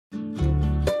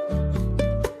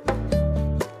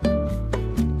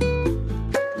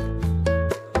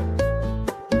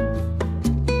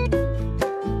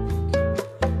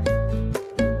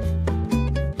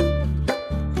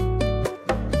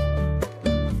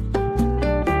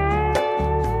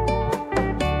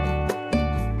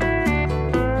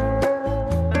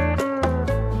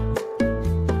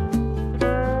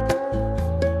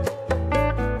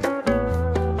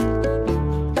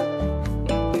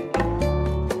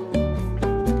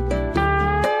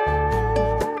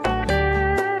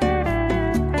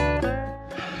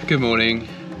Good morning.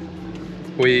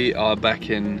 We are back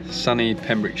in sunny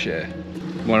Pembrokeshire,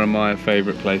 one of my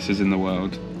favourite places in the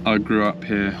world. I grew up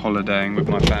here holidaying with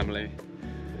my family,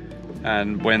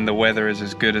 and when the weather is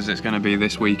as good as it's going to be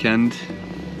this weekend,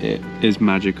 it is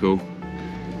magical.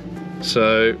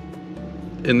 So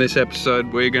in this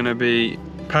episode we're going to be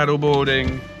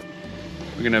paddleboarding,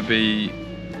 we're going to be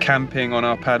camping on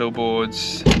our paddle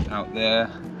boards out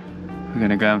there. We're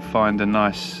going to go and find a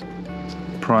nice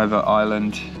private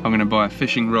island. I'm going to buy a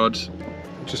fishing rod,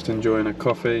 just enjoying a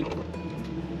coffee.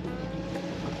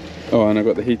 Oh, and I've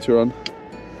got the heater on.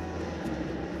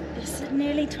 It's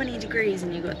nearly 20 degrees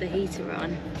and you've got the heater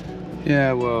on.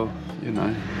 Yeah, well, you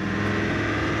know.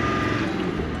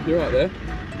 You're right there?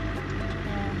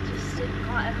 Yeah, just didn't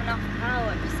quite have enough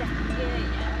power for second gear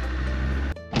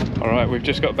yet. Alright, we've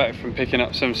just got back from picking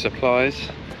up some supplies,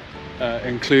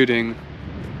 including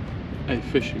a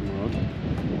fishing rod.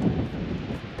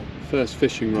 First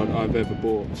fishing rod I've ever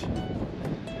bought.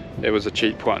 It was a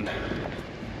cheap one,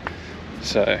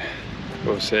 so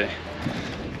we'll see.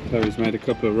 Chloe's made a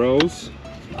couple of rolls.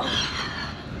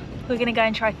 We're gonna go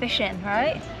and try fishing,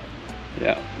 right?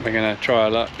 Yeah, we're gonna try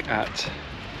our luck at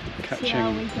catching See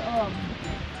how we get on.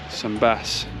 some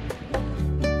bass.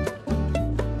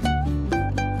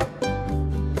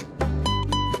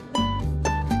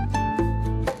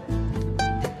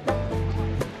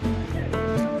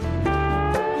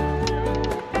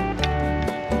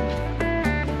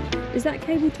 Is that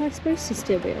cable tie supposed to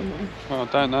still be on there? Well, I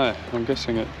don't know. I'm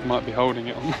guessing it might be holding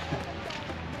it on there.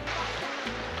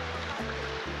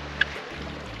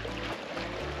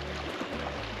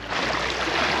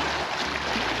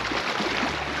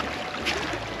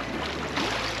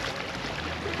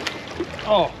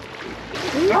 Oh!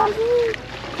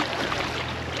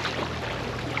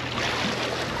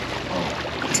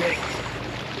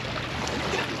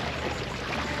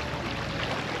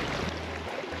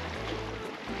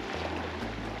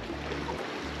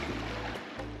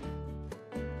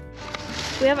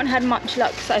 We haven't had much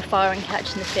luck so far in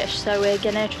catching the fish, so we're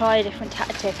going to try a different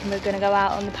tactic and we're going to go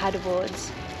out on the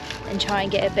paddleboards and try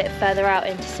and get a bit further out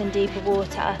into some deeper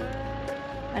water,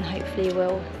 and hopefully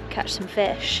we'll catch some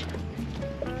fish.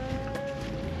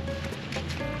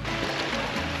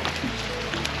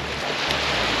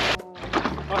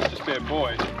 Must just be a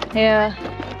boy. Yeah.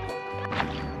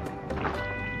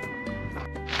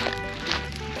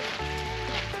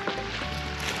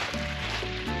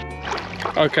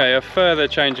 Okay, a further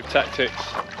change of tactics.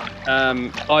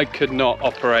 I could not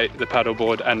operate the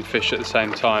paddleboard and fish at the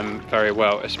same time very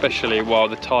well, especially while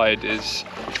the tide is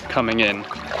coming in.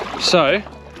 So,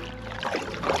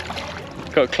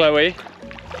 got Chloe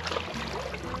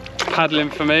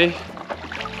paddling for me,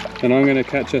 and I'm going to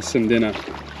catch us some dinner.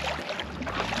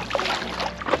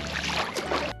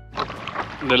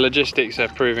 The logistics are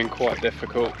proving quite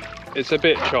difficult. It's a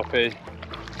bit choppy.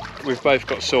 We've both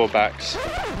got sore backs.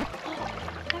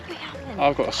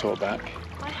 I've got a sore back.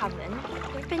 I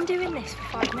haven't. We've been doing this for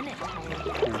 5 minutes.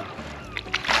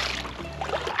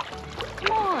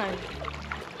 Come on.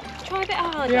 Try a bit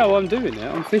harder. Yeah, well, I'm doing it.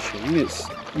 I'm fishing. It's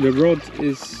the rod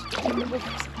is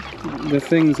the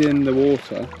thing's in the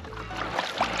water.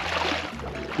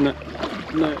 No,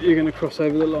 no, you're going to cross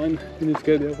over the line. You need to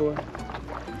go the other way.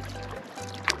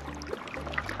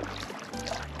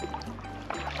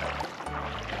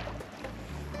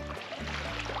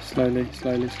 Slowly,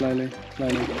 slowly, slowly,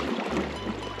 slowly. Do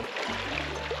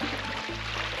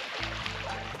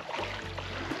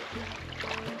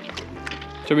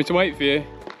you want me to wait for you?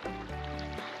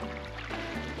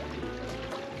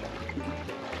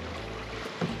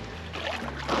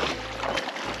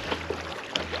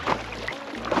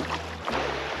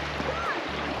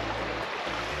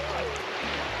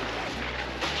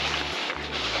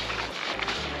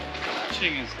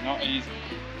 Fishing is not easy.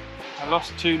 I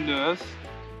lost 2 lures.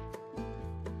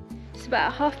 It's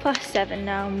about 7:30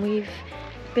 now and we've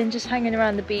been just hanging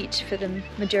around the beach for the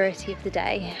majority of the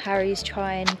day. Harry's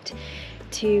trying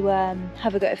to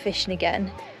have a go at fishing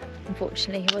again.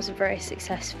 Unfortunately, he wasn't very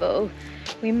successful.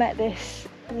 We met this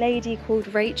lady called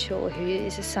Rachel who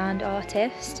is a sand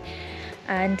artist,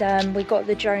 and we got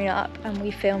the drone up and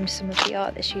we filmed some of the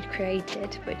art that she'd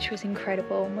created, which was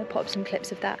incredible, and we'll pop some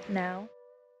clips of that now.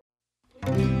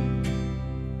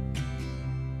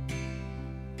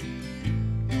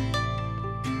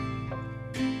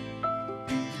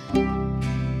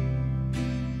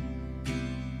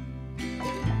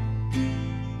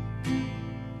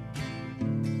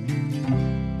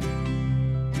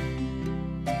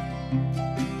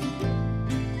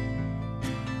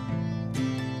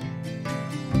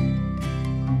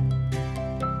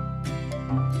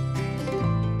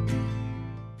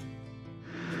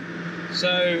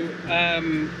 So,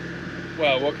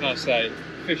 well, what can I say?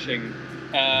 Fishing.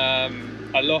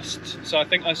 I lost, so I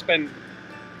think I spent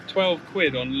 12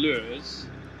 quid on lures,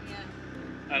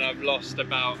 and I've lost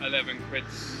about 11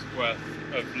 quid's worth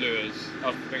of lures.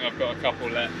 I think I've got a couple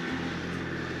left.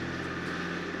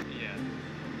 Yeah,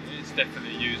 it's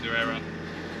definitely user error.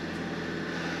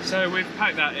 So we've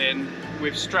packed that in,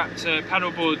 we've strapped a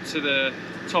paddleboard to the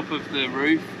top of the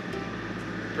roof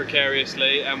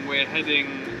precariously, and we're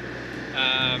heading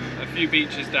a few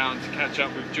beaches down to catch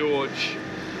up with George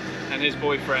and his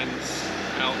boyfriends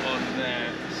out on their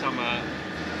summer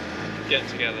get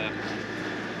together.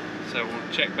 So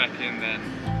we'll check back in then.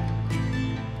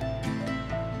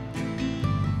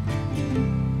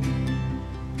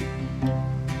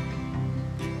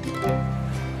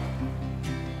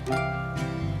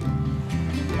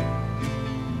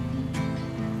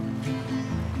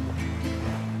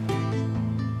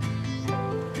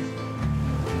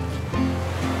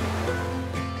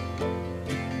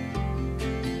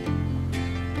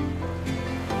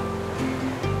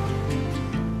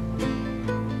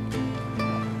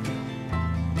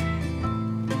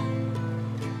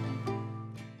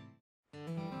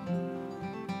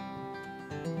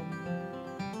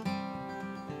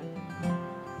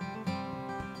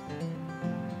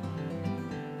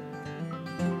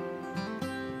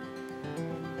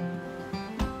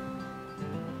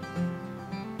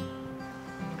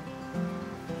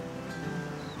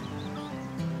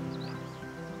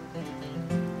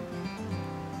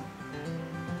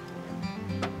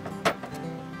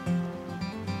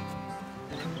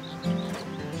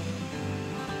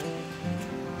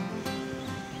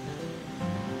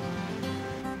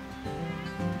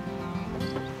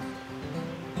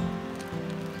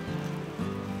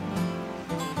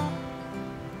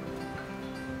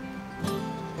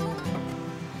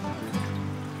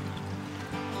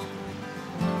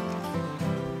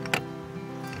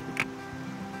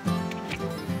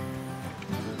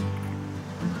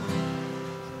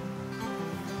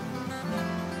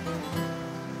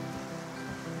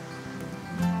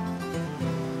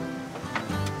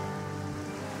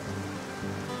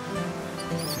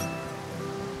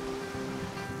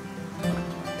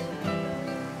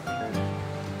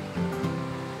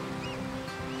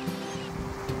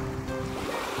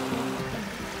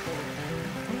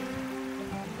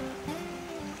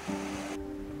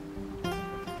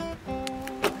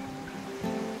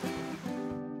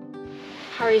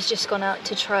 Harry's just gone out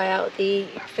to try out the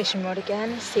fishing rod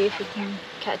again, see if we can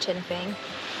catch anything.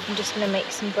 I'm just going to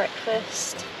make some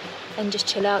breakfast and just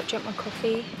chill out, drink my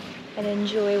coffee and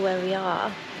enjoy where we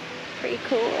are. Pretty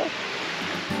cool.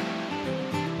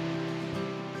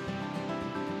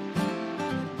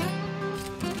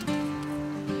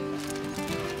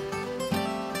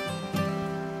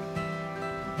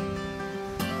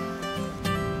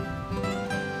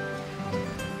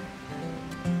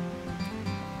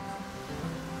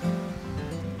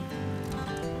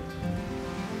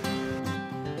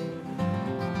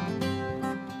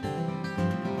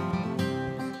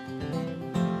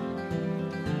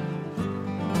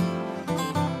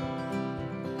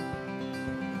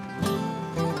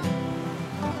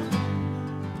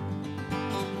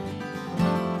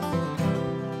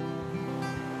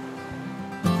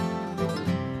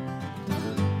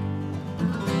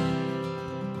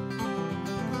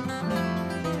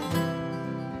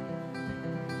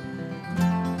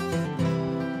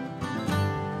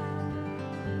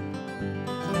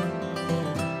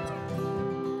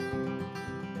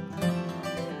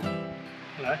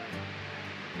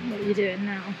 What are you doing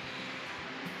now?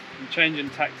 I'm changing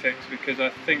tactics because I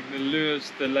think the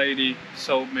lures the lady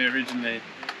sold me originally,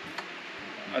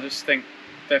 I just think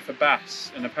they're for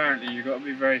bass, and apparently you've got to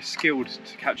be very skilled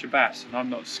to catch a bass, and I'm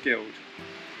not skilled.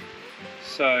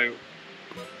 So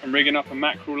I'm rigging up a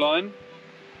mackerel line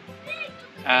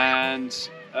and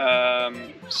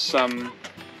some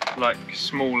like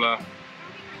smaller,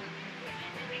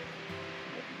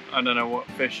 I don't know what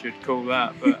fish you'd call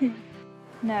that, but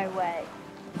No way.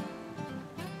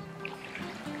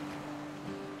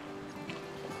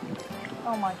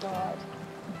 Oh my god.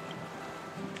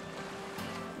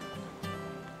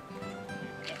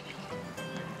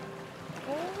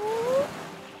 Ooh.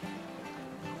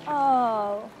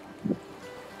 Oh.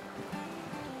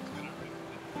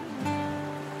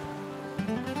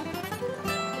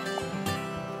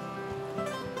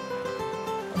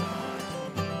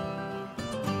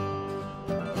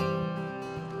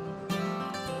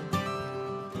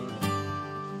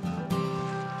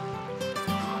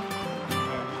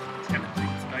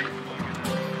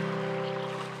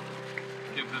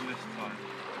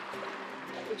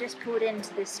 We just pulled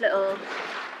into this little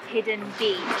hidden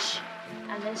beach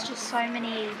and there's just so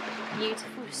many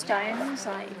beautiful stones,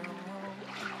 like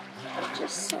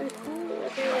just so cool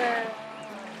everywhere.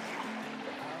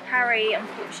 Harry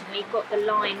unfortunately got the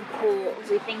line caught,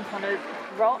 we think, on a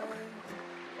rock,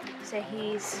 so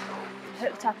he's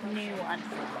hooked up a new one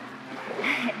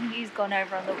and he's gone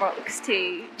over on the rocks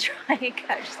to try and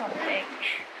catch something.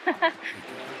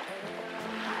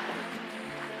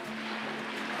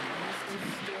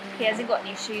 He hasn't got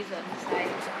any shoes on, so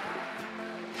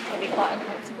it'll be quite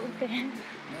uncomfortable for him.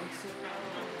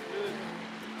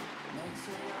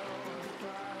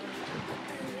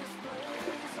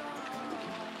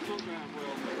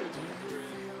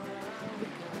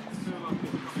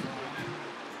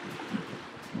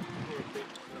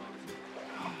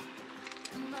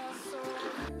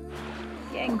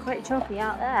 Getting quite choppy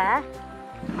out there.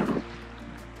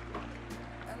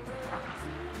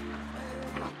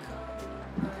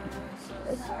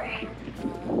 Sorry.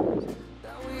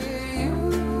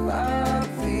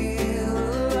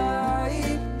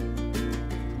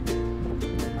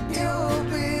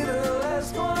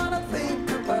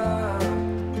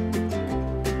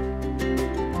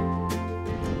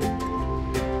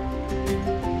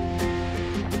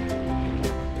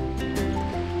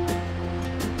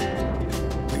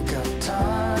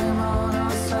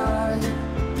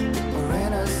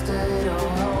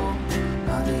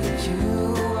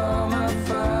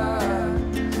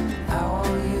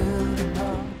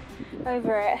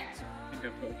 Over it. I think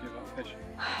I've got to give up fishing.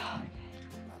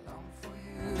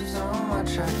 So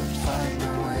much I can find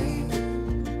my way.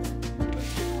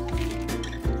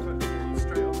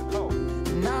 Straight on the coal.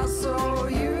 And I saw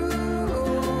you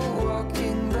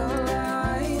walking the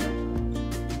line,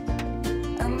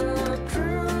 and the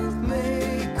truth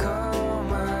may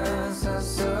come as a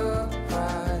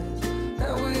surprise.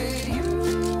 That with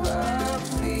you I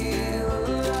feel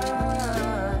alive.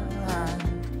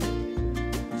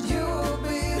 You'll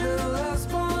be the last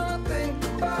one I think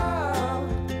about.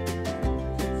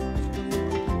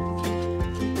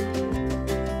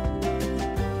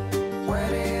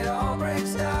 When it all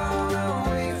breaks down,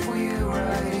 I'll wait for you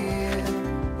right here.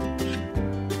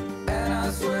 And I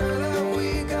swear that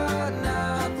we got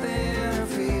nothing to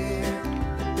fear.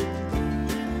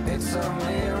 It's a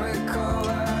miracle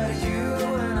that you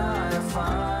and I are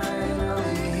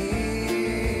finally here.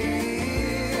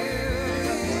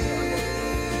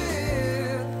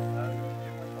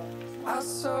 I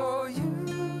saw you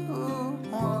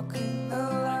walking the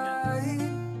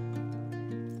line,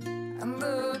 and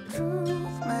the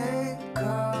truth may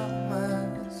come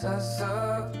as a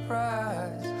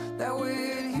surprise. That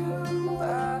with you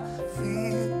I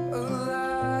feel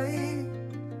alive.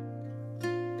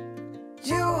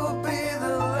 You will be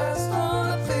the last one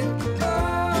I think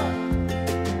about.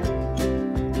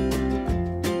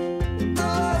 The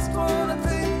last one I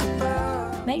think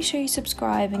about. Make sure you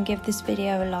subscribe and give this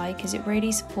video a like, as it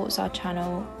really supports our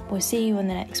channel. We'll see you on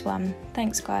the next one.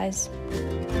 Thanks guys.